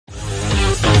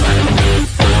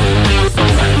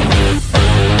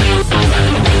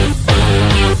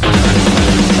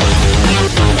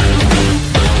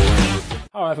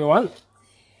everyone.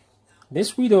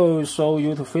 This video will show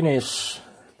you to finish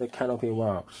the canopy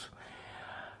works.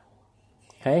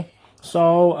 Okay,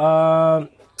 so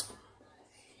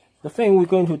the thing we're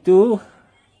going to do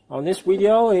on this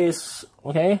video is,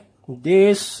 okay,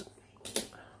 the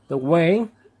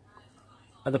wing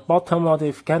at the bottom of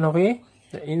the canopy,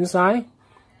 the inside,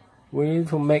 we need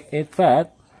to make it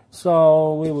flat.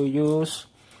 So we will use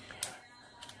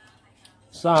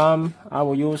I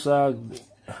will use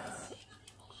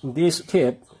this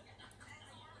tip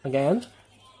again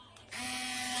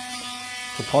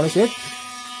to polish it,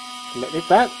 to make it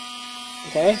flat.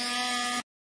 Okay.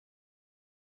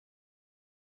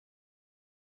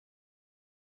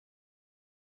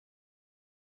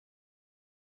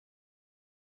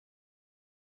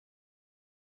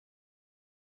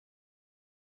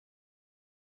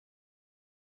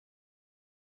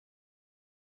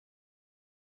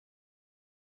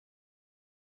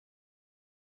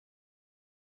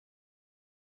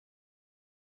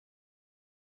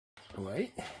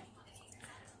 Right.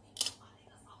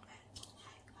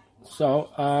 So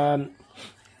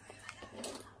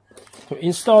to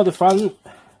install the front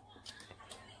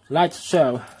light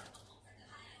shell,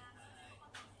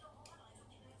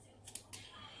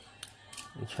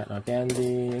 we check again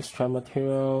the extra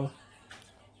material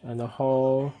and the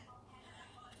hole.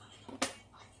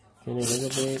 Clean it a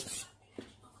little bit.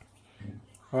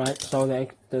 Alright, so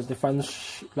the front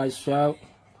light shell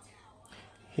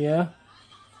here.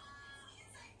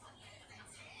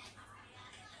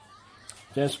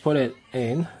 Just put it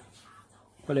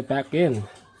back in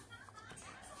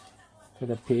to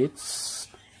the pits.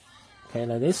 Okay,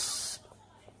 like this.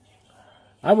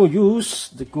 I will use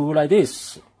the glue like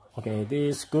this. Okay,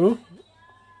 this glue.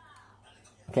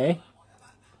 Okay,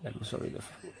 let me show you the.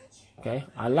 Okay,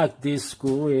 I like this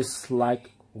glue. It's like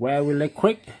very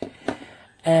liquid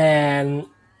and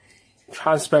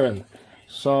transparent.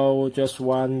 So just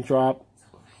one drop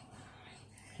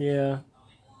here.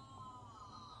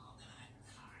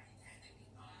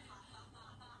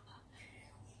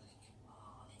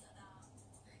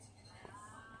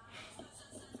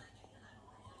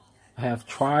 I have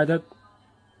tried it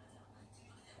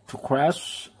to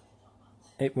crash,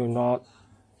 it will not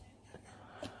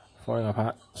falling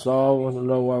apart, so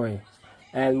no worry.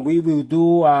 And we will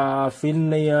do thin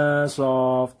layers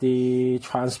of the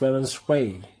transparent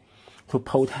spray to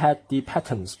protect the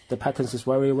patterns. The patterns is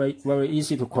very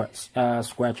easy to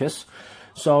scratches.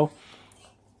 So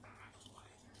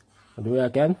I'll do it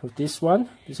again with this one.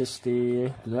 This is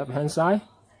the left hand side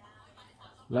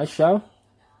light shell.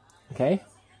 Okay.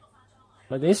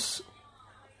 Like this.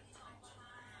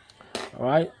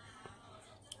 Alright.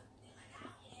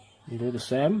 Do the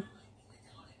same.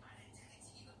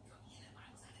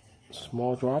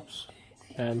 Small drops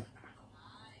and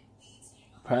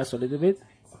press a little bit.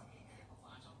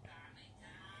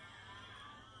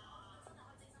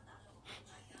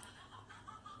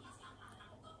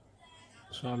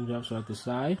 Some drops at the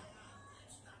side.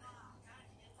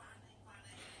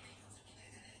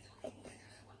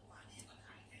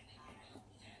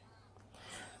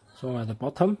 So at the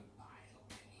bottom,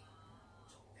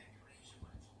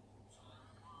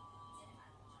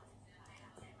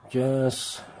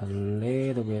 just a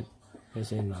little bit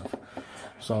is enough.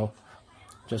 So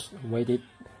just wait it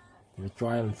to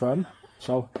dry and firm.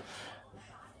 So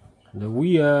the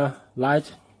rear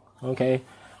light, okay,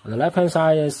 on the left hand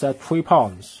side is 3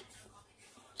 pounds.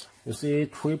 You see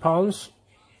 3 pounds.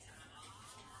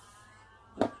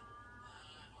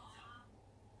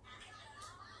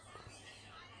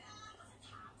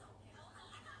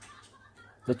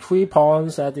 The 3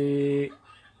 pounds at the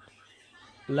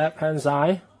left hand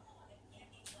side.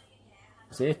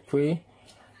 See, the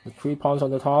 3 pounds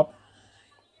on the top.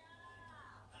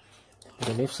 You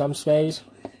can leave some space.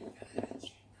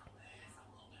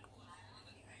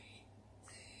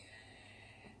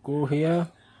 Glue here.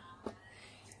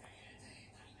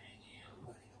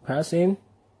 Press in.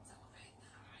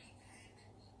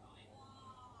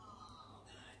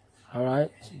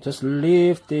 Alright, just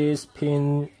leave this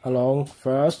pin alone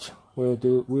first. We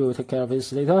will take care of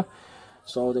this later.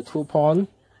 So the 2 pound,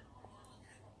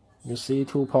 you see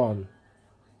 2 pound.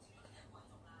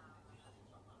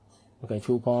 Okay,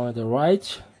 2 pound at the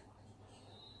right.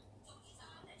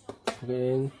 Put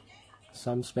in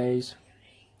some space.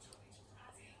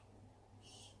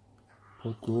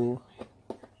 Put glue.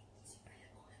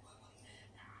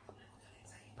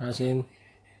 Press in.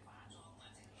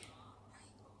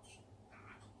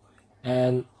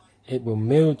 And it will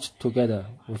melt together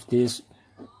with this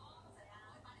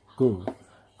glue.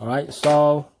 Alright,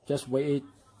 so just wait it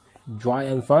dry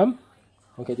and firm.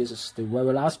 Okay, this is the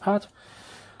very last part.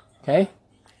 Okay,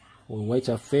 We'll wait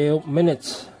a few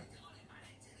minutes.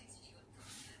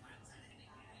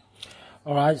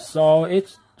 Alright, so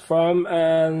it's firm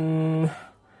and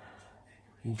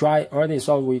dry already,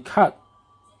 so we cut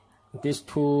these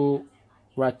two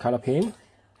red color pin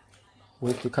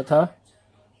with the cutter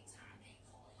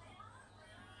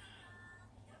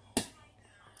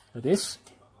like this.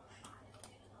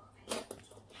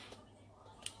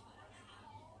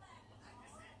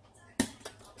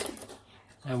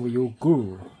 And we use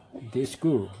glue, this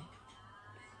glue.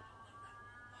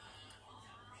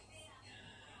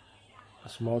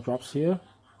 Small drops here.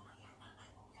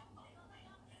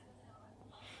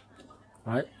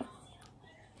 Right.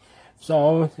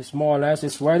 So it's more or less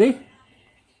it's ready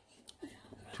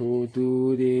to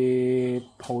do the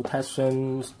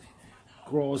protection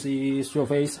glossy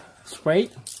surface spray.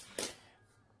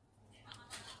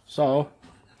 So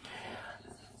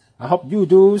I hope you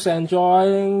do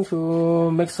enjoy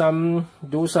to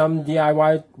do some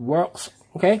DIY works.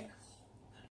 Okay.